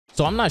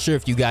So I'm not sure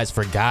if you guys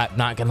forgot,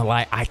 not gonna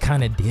lie, I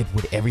kind of did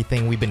with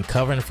everything we've been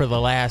covering for the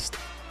last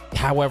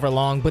however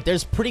long, but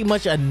there's pretty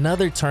much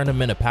another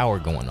Tournament of Power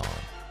going on.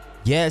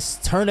 Yes,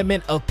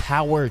 Tournament of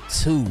Power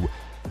 2,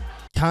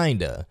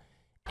 kinda.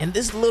 And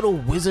this little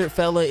wizard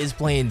fella is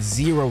playing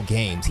 0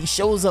 games. He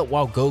shows up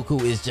while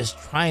Goku is just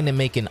trying to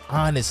make an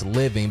honest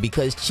living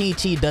because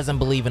Chi-Chi doesn't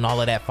believe in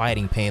all of that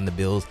fighting paying the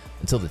bills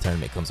until the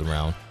tournament comes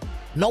around.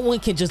 No one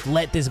can just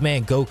let this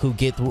man Goku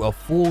get through a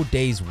full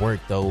day's work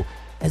though,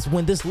 as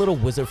when this little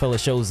wizard fella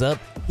shows up,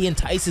 he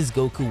entices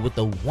Goku with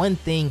the one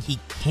thing he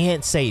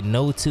can't say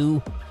no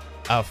to,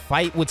 a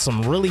fight with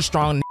some really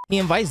strong. He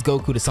invites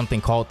Goku to something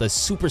called the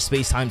Super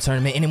Space Time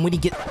Tournament, and then when he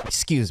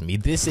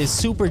this is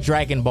Super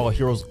Dragon Ball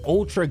Heroes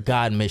Ultra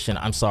God Mission.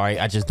 I'm sorry,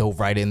 I just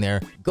dove right in there.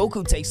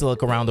 Goku takes a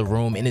look around the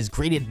room and is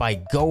greeted by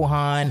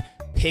Gohan,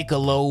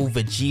 Piccolo,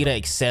 Vegeta,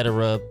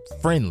 etc.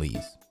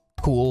 Friendlies.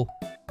 Cool.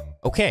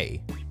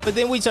 Okay. But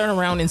then we turn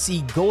around and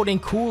see Golden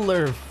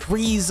Cooler,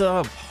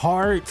 Frieza,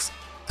 Hearts,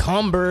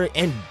 Cumber,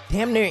 and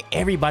damn near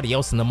everybody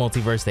else in the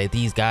multiverse that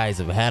these guys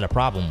have had a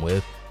problem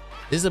with.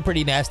 This is a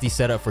pretty nasty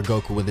setup for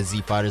Goku with the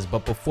Z Fighters,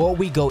 but before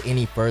we go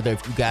any further,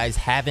 if you guys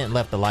haven't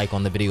left a like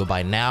on the video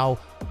by now,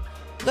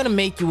 I'm gonna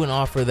make you an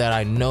offer that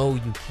I know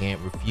you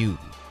can't refuse.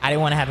 I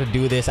didn't want to have to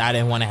do this, I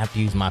didn't want to have to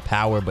use my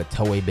power, but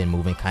Toei been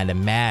moving kind of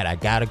mad. I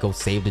gotta go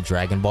save the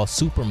Dragon Ball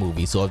Super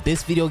movie, so if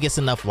this video gets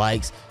enough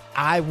likes,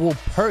 I will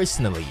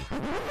personally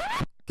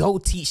go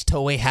teach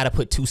Toei how to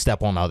put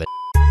two-step on all that.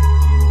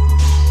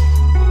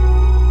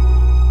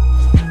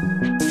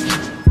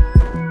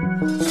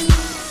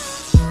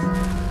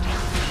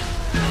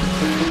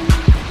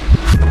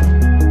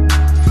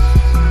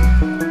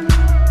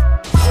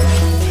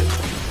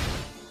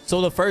 So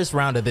the first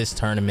round of this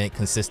tournament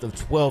consists of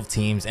 12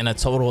 teams and a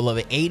total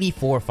of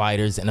 84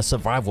 fighters in a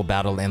survival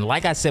battle, and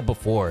like I said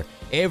before,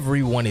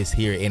 everyone is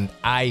here, and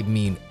I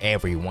mean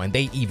everyone.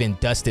 They even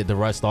dusted the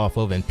rust off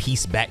of and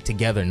pieced back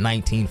together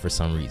 19 for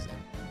some reason.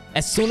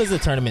 As soon as the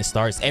tournament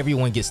starts,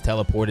 everyone gets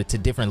teleported to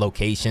different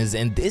locations,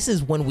 and this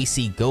is when we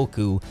see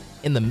Goku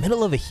in the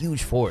middle of a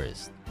huge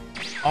forest.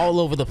 All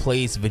over the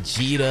place,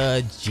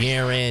 Vegeta,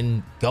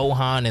 Jiren,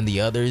 Gohan, and the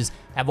others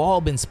have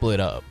all been split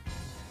up.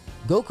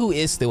 Goku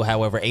is still,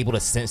 however, able to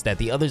sense that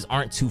the others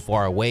aren't too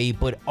far away,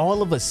 but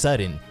all of a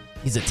sudden,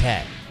 he's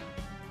attacked.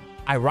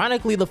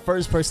 Ironically, the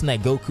first person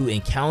that Goku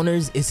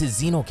encounters is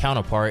his Xeno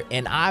counterpart,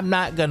 and I'm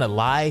not gonna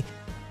lie,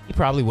 he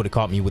probably would have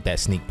caught me with that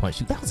sneak punch.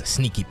 That was a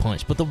sneaky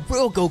punch, but the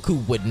real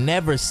Goku would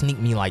never sneak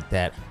me like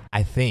that,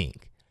 I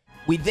think.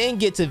 We then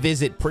get to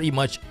visit pretty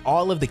much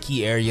all of the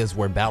key areas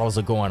where battles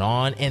are going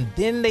on, and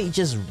then they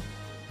just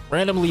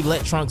randomly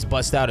let Trunks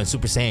bust out in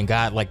Super Saiyan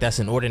God like that's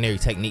an ordinary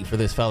technique for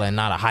this fella and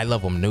not a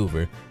high-level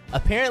maneuver.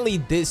 Apparently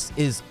this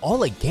is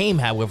all a game,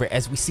 however,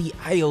 as we see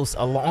Ios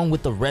along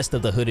with the rest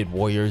of the hooded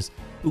warriors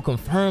who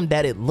confirm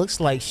that it looks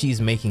like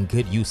she's making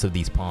good use of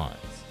these pawns.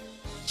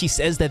 She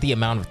says that the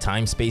amount of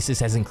time spaces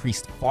has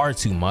increased far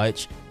too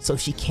much, so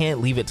she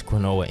can't leave it to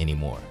Klonoa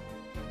anymore.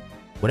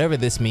 Whatever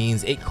this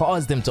means, it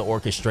caused them to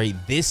orchestrate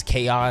this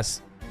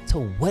chaos. To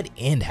what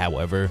end,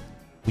 however,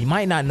 we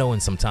might not know in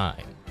some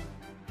time.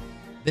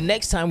 The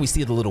next time we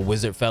see the little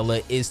wizard fella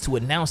is to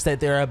announce that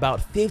there are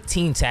about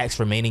 15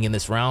 attacks remaining in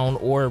this round,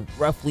 or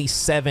roughly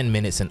 7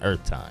 minutes in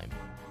Earth time.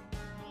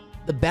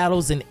 The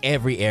battles in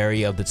every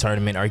area of the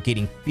tournament are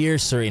getting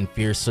fiercer and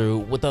fiercer,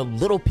 with a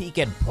little peek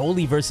at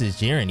Broly versus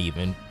Jiren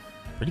even.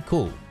 Pretty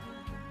cool.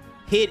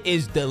 Hit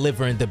is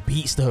delivering the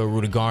beats to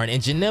Hirudegarn,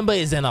 and Janemba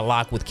is in a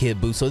lock with Kid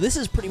Buu, so this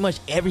is pretty much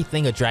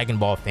everything a Dragon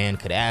Ball fan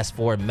could ask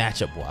for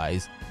matchup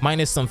wise,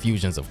 minus some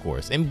fusions of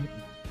course. And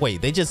wait,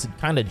 they just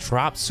kind of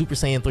dropped Super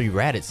Saiyan 3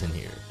 Raditz in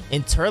here.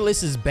 And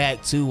Turles is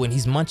back too, and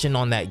he's munching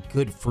on that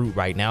good fruit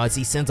right now as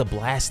he sends a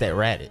blast at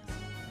Raditz.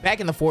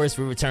 Back in the forest,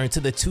 we return to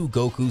the two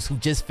Gokus who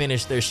just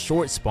finished their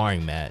short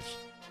sparring match.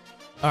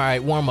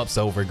 Alright, warm-up's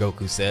over,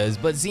 Goku says,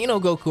 but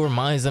Xeno Goku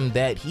reminds him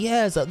that he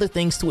has other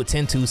things to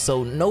attend to,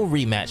 so no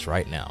rematch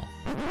right now.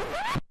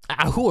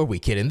 Who are we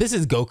kidding? This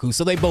is Goku,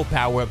 so they both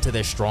power up to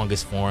their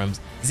strongest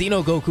forms.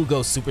 Xeno Goku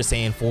goes Super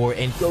Saiyan 4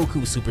 and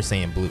Goku Super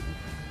Saiyan Blue.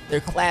 Their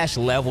clash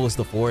levels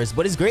the forest,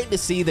 but it's great to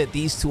see that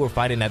these two are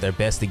fighting at their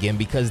best again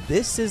because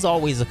this is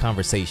always a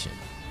conversation.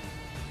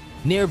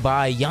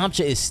 Nearby,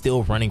 Yamcha is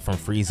still running from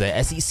Frieza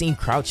as he's seen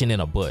crouching in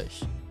a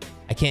bush.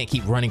 I can't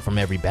keep running from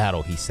every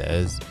battle, he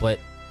says, but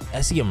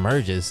as he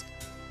emerges,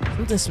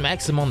 something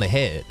smacks him on the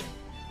head.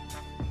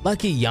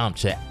 Lucky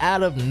Yamcha,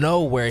 out of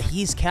nowhere,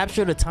 he's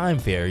captured a time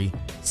fairy,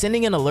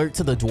 sending an alert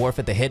to the dwarf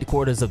at the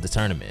headquarters of the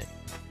tournament.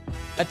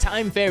 A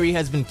time fairy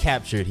has been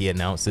captured, he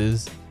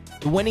announces.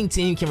 The winning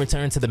team can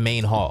return to the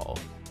main hall.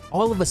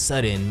 All of a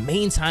sudden,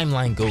 main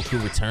timeline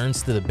Goku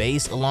returns to the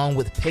base along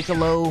with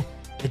Piccolo,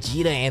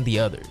 Vegeta, and the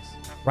others.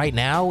 Right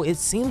now, it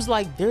seems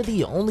like they're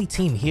the only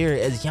team here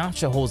as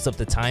Yamcha holds up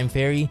the time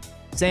fairy,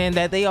 saying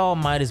that they all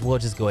might as well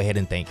just go ahead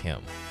and thank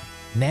him.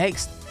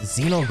 Next,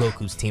 Xeno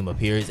Goku's team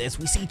appears as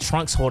we see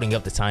Trunks holding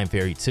up the time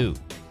fairy too.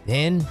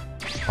 Then,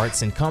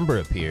 Hearts and Cumber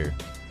appear,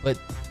 but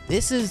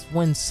this is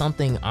when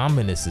something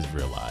ominous is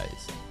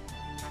realized.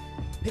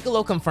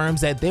 Piccolo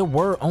confirms that there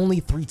were only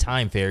 3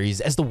 time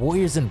fairies as the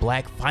Warriors in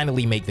Black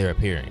finally make their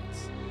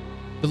appearance.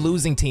 The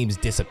losing teams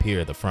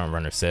disappear, the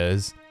frontrunner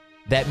says.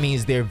 That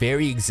means their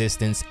very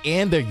existence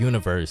and their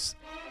universe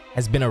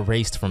has been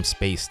erased from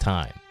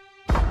space-time.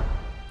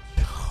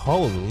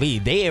 Holy,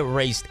 they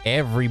erased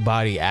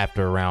everybody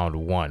after round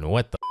 1.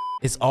 What the f?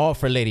 It's all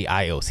for Lady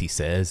Ios, he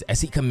says,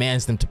 as he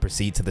commands them to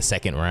proceed to the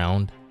second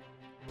round.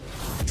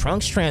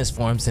 Trunks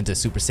transforms into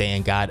Super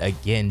Saiyan God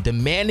again,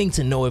 demanding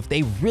to know if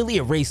they really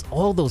erased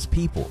all those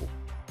people.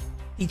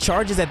 He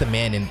charges at the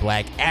man in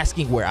black,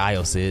 asking where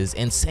Ios is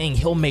and saying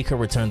he'll make her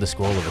return the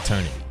Scroll of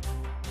Eternity.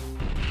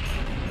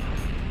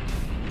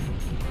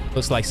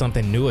 Looks like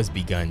something new has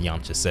begun,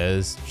 Yamcha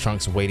says,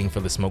 Trunks waiting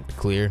for the smoke to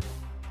clear.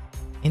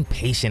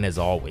 Impatient as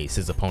always,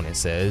 his opponent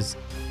says.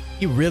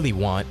 You really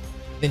want?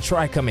 Then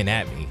try coming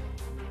at me.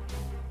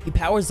 He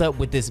powers up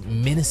with this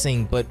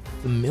menacing but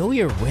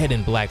familiar red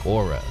and black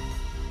aura.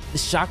 The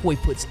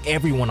shockwave puts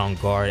everyone on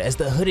guard as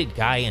the hooded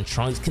guy and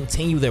Trunks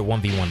continue their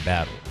 1v1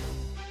 battle.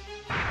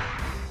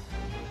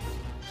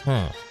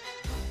 That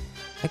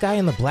guy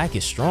in the black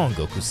is strong,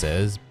 Goku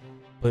says,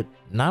 but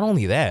not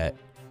only that.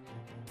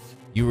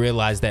 You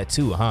realize that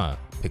too, huh?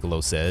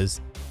 Piccolo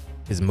says.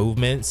 His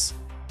movements,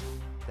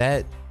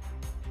 that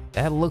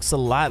looks a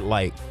lot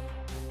like...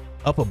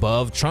 Up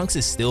above, Trunks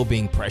is still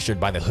being pressured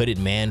by the hooded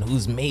man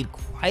who's made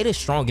quite a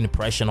strong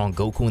impression on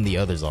Goku and the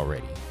others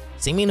already,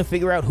 seeming to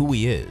figure out who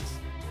he is.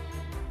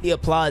 He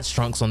applauds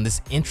Trunks on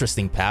this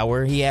interesting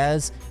power he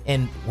has,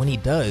 and when he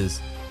does,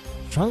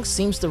 Trunks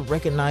seems to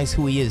recognize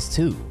who he is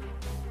too.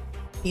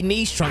 He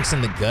knees Trunks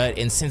in the gut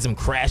and sends him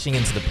crashing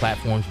into the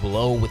platforms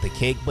below with a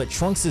kick, but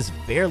Trunks is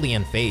barely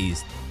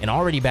unfazed and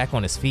already back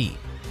on his feet.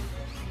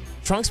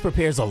 Trunks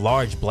prepares a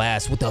large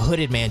blast with the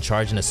hooded man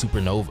charging a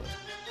supernova.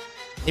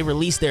 They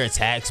release their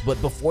attacks,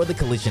 but before the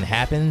collision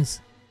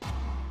happens,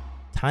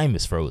 time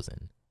is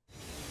frozen.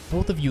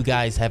 Both of you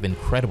guys have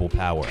incredible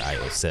power,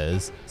 Ios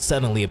says,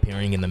 suddenly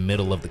appearing in the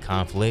middle of the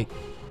conflict.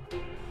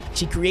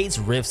 She creates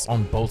rifts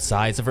on both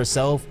sides of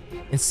herself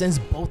and sends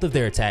both of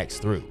their attacks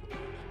through.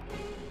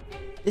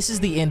 This is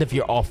the end of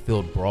your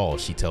off-field brawl,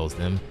 she tells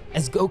them,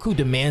 as Goku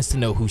demands to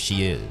know who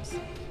she is.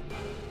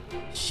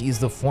 She's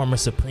the former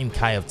Supreme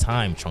Kai of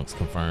Time, Trunks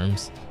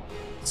confirms.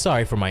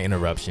 Sorry for my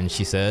interruption,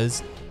 she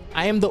says.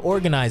 I am the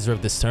organizer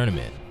of this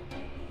tournament.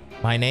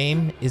 My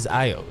name is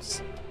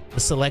Ios, the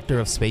selector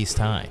of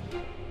space-time.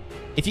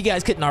 If you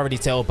guys couldn't already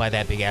tell by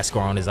that big ass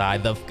scar on his eye,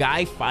 the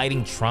guy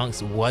fighting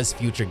Trunks was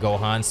future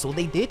Gohan, so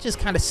they did just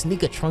kind of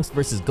sneak a Trunks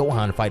versus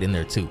Gohan fight in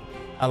there too.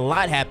 A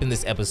lot happened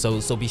this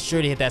episode, so be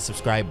sure to hit that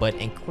subscribe button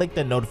and click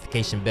the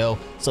notification bell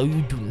so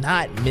you do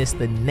not miss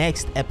the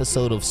next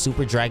episode of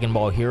Super Dragon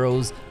Ball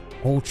Heroes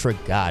Ultra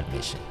God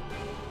Mission.